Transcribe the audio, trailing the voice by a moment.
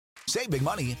Save big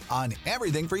money on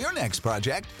everything for your next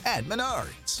project at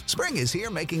Menards. Spring is here,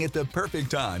 making it the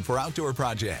perfect time for outdoor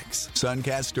projects.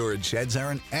 Suncast storage sheds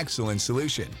are an excellent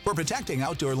solution for protecting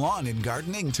outdoor lawn and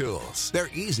gardening tools. They're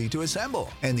easy to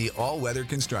assemble, and the all-weather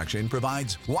construction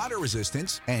provides water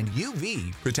resistance and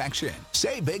UV protection.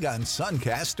 Save big on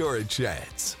Suncast storage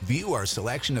sheds. View our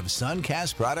selection of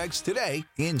Suncast products today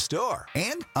in store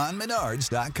and on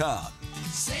Menards.com.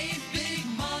 Save big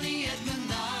money at Menards.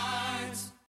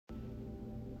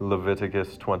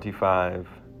 Leviticus 25,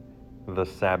 the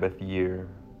Sabbath year.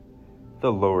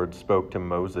 The Lord spoke to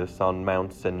Moses on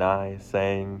Mount Sinai,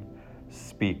 saying,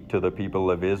 "Speak to the people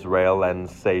of Israel and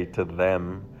say to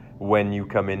them, when you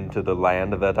come into the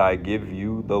land that I give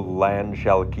you, the land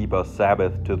shall keep a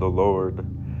Sabbath to the Lord.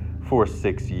 For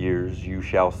 6 years you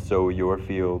shall sow your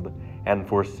field, and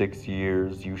for 6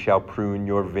 years you shall prune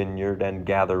your vineyard and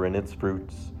gather in its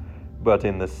fruits. But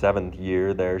in the 7th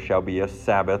year there shall be a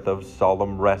Sabbath of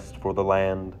solemn rest for the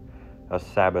land, a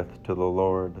Sabbath to the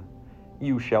Lord.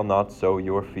 You shall not sow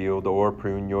your field or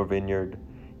prune your vineyard.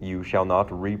 You shall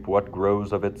not reap what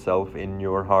grows of itself in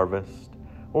your harvest,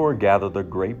 or gather the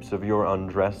grapes of your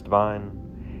undressed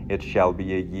vine. It shall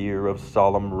be a year of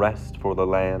solemn rest for the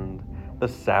land. The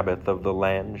Sabbath of the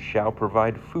land shall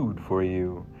provide food for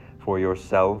you, for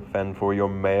yourself and for your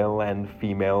male and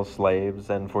female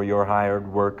slaves, and for your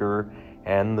hired worker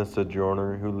and the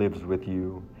sojourner who lives with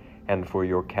you, and for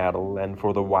your cattle and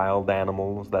for the wild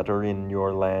animals that are in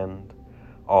your land.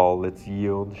 All its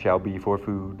yield shall be for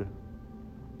food.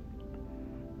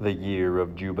 The year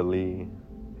of Jubilee.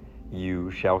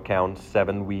 You shall count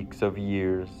 7 weeks of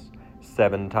years,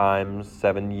 7 times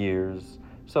 7 years,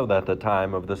 so that the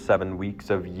time of the 7 weeks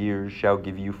of years shall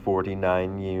give you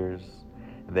 49 years.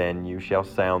 Then you shall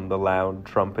sound the loud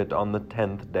trumpet on the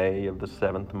 10th day of the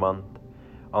 7th month.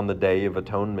 On the day of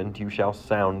atonement you shall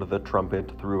sound the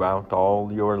trumpet throughout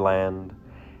all your land.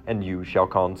 And you shall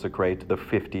consecrate the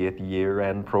 50th year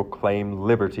and proclaim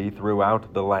liberty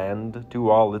throughout the land to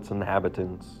all its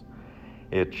inhabitants.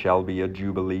 It shall be a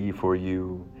jubilee for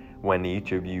you, when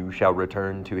each of you shall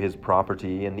return to his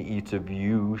property, and each of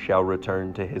you shall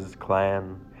return to his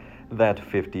clan. That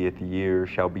 50th year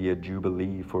shall be a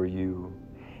jubilee for you.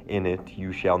 In it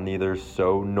you shall neither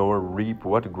sow nor reap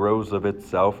what grows of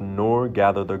itself, nor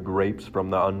gather the grapes from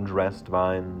the undressed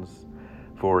vines,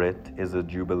 for it is a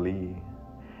jubilee.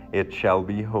 It shall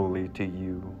be holy to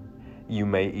you. You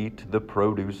may eat the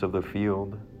produce of the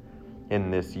field. In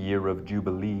this year of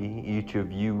Jubilee, each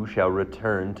of you shall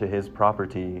return to his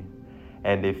property.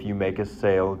 And if you make a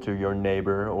sale to your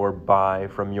neighbor or buy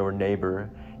from your neighbor,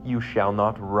 you shall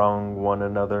not wrong one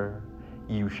another.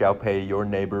 You shall pay your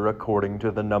neighbor according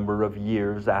to the number of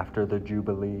years after the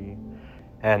Jubilee.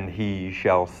 And he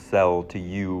shall sell to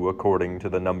you according to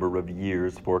the number of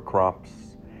years for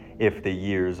crops. If the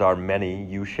years are many,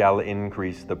 you shall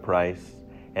increase the price,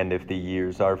 and if the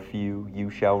years are few, you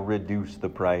shall reduce the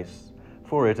price,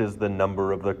 for it is the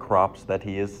number of the crops that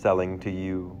he is selling to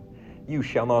you. You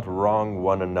shall not wrong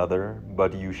one another,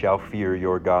 but you shall fear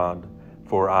your God,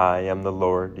 for I am the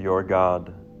Lord your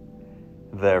God.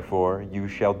 Therefore you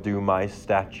shall do my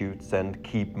statutes and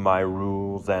keep my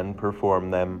rules and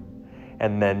perform them,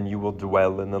 and then you will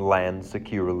dwell in the land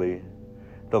securely.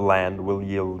 The land will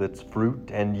yield its fruit,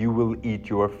 and you will eat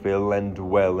your fill and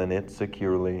dwell in it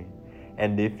securely.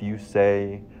 And if you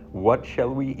say, what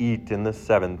shall we eat in the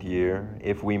 7th year,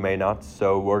 if we may not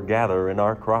sow or gather in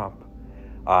our crop?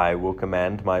 I will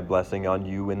command my blessing on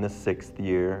you in the 6th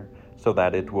year, so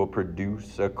that it will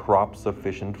produce a crop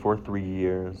sufficient for 3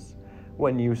 years.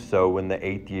 When you sow in the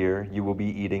 8th year, you will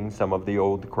be eating some of the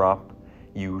old crop.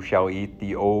 You shall eat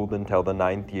the old until the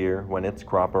 9th year, when its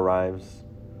crop arrives.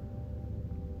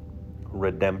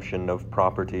 Redemption of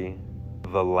property.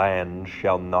 The land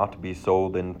shall not be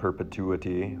sold in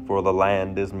perpetuity, for the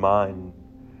land is mine.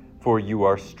 For you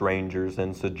are strangers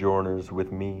and sojourners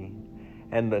with me,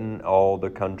 and in all the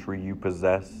country you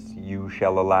possess you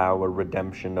shall allow a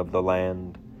redemption of the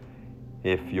land.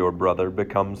 If your brother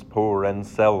becomes poor and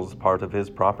sells part of his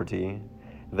property,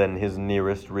 then his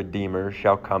nearest redeemer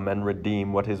shall come and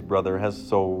redeem what his brother has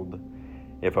sold.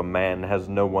 If a man has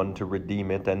no one to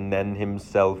redeem it, and then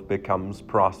himself becomes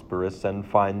prosperous and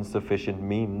finds sufficient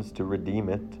means to redeem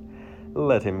it,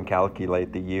 let him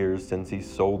calculate the years since he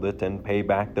sold it and pay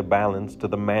back the balance to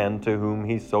the man to whom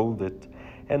he sold it,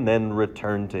 and then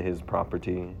return to his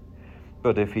property.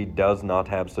 But if he does not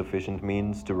have sufficient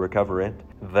means to recover it,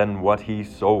 then what he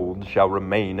sold shall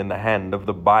remain in the hand of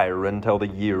the buyer until the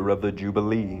year of the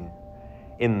Jubilee.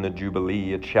 In the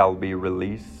Jubilee it shall be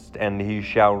released, and he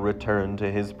shall return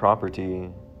to his property.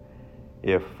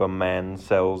 If a man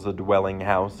sells a dwelling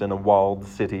house in a walled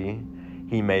city,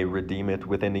 he may redeem it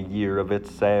within a year of its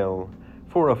sale.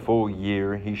 For a full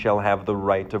year he shall have the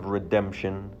right of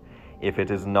redemption. If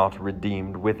it is not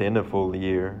redeemed within a full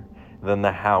year, then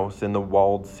the house in the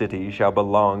walled city shall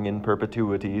belong in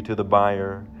perpetuity to the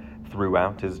buyer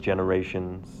throughout his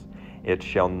generations. It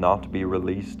shall not be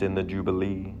released in the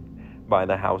Jubilee. By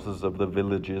the houses of the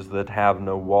villages that have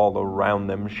no wall around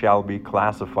them shall be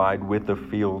classified with the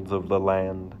fields of the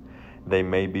land. They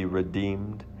may be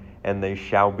redeemed, and they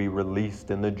shall be released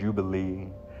in the Jubilee.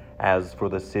 As for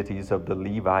the cities of the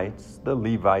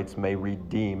Levites may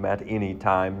redeem at any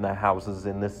time the houses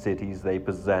in the cities they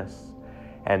possess.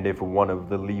 And if one of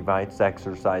the Levites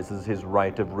exercises his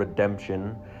right of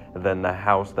redemption, then the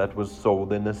house that was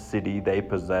sold in the city they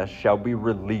possess shall be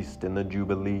released in the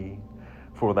Jubilee.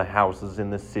 For the houses in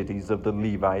the cities of the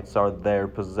Levites are their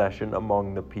possession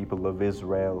among the people of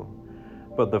Israel.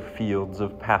 But the fields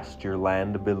of pasture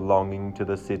land belonging to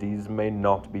the cities may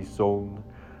not be sold,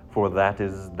 for that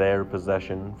is their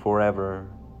possession forever.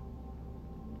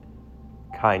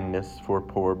 Kindness for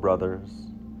poor brothers.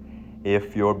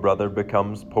 If your brother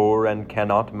becomes poor and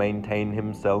cannot maintain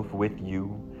himself with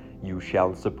you, you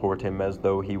shall support him as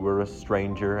though he were a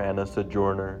stranger and a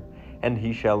sojourner, and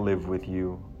he shall live with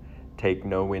you. Take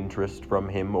no interest from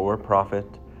him or profit,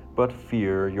 but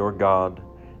fear your God,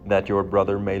 that your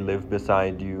brother may live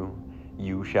beside you.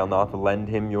 You shall not lend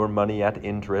him your money at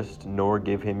interest, nor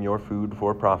give him your food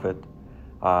for profit.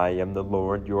 I am the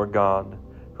Lord your God,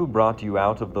 who brought you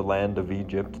out of the land of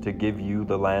Egypt to give you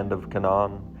the land of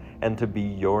Canaan, and to be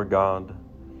your God.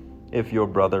 If your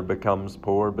brother becomes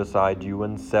poor beside you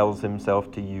and sells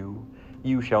himself to you,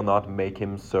 you shall not make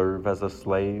him serve as a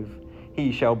slave.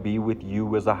 He shall be with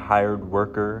you as a hired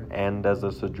worker and as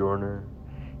a sojourner.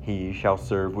 He shall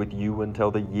serve with you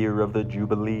until the year of the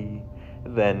Jubilee.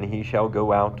 Then he shall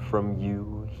go out from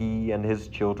you, he and his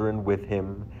children with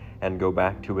him, and go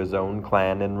back to his own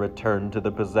clan and return to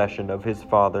the possession of his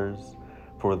fathers.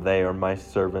 For they are my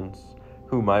servants,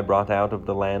 whom I brought out of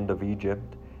the land of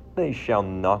Egypt. They shall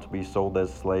not be sold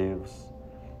as slaves.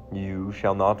 You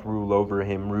shall not rule over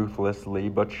him ruthlessly,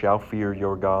 but shall fear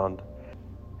your God.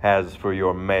 As for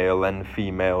your male and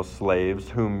female slaves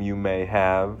whom you may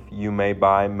have, you may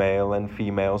buy male and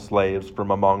female slaves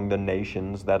from among the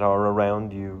nations that are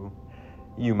around you.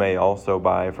 You may also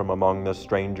buy from among the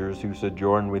strangers who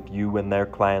sojourn with you and their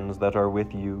clans that are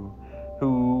with you,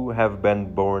 who have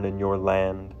been born in your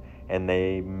land, and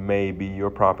they may be your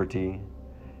property.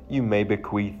 You may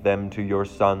bequeath them to your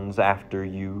sons after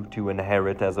you to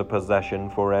inherit as a possession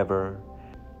forever.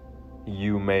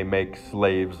 You may make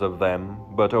slaves of them,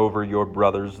 but over your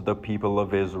brothers the people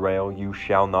of Israel you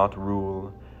shall not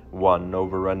rule, one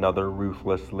over another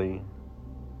ruthlessly.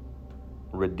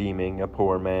 Redeeming a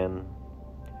poor man.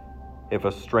 If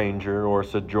a stranger or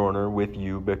sojourner with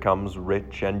you becomes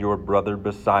rich, and your brother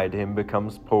beside him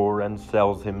becomes poor and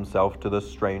sells himself to the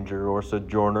stranger or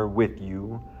sojourner with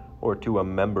you, or to a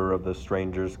member of the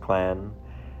stranger's clan,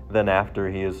 then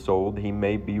after he is sold he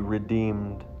may be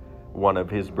redeemed. One of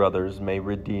his brothers may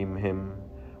redeem him,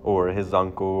 or his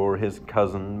uncle or his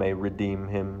cousin may redeem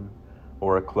him,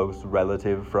 or a close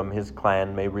relative from his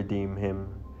clan may redeem him.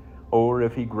 Or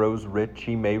if he grows rich,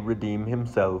 he may redeem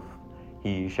himself.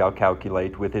 He shall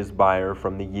calculate with his buyer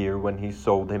from the year when he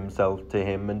sold himself to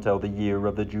him until the year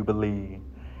of the Jubilee,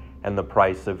 and the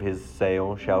price of his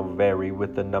sale shall vary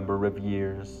with the number of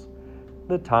years.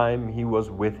 The time he was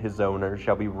with his owner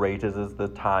shall be rated as the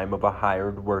time of a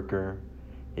hired worker.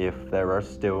 If there are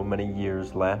still many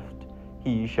years left,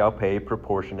 he shall pay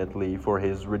proportionately for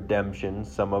his redemption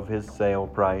some of his sale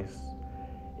price.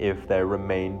 If there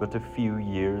remain but a few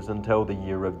years until the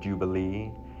year of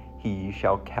Jubilee, he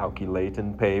shall calculate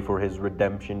and pay for his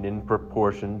redemption in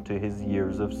proportion to his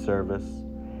years of service.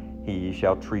 He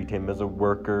shall treat him as a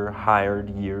worker hired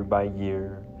year by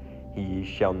year. He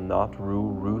shall not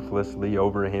rule ruthlessly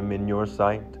over him in your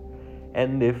sight.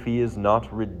 And if he is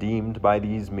not redeemed by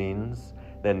these means,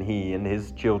 then he and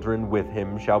his children with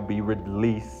him shall be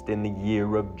released in the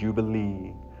year of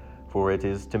Jubilee. For it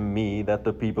is to me that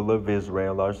the people of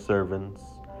Israel are servants.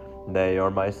 They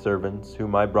are my servants,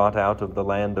 whom I brought out of the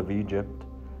land of Egypt.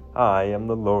 I am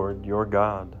the Lord your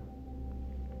God.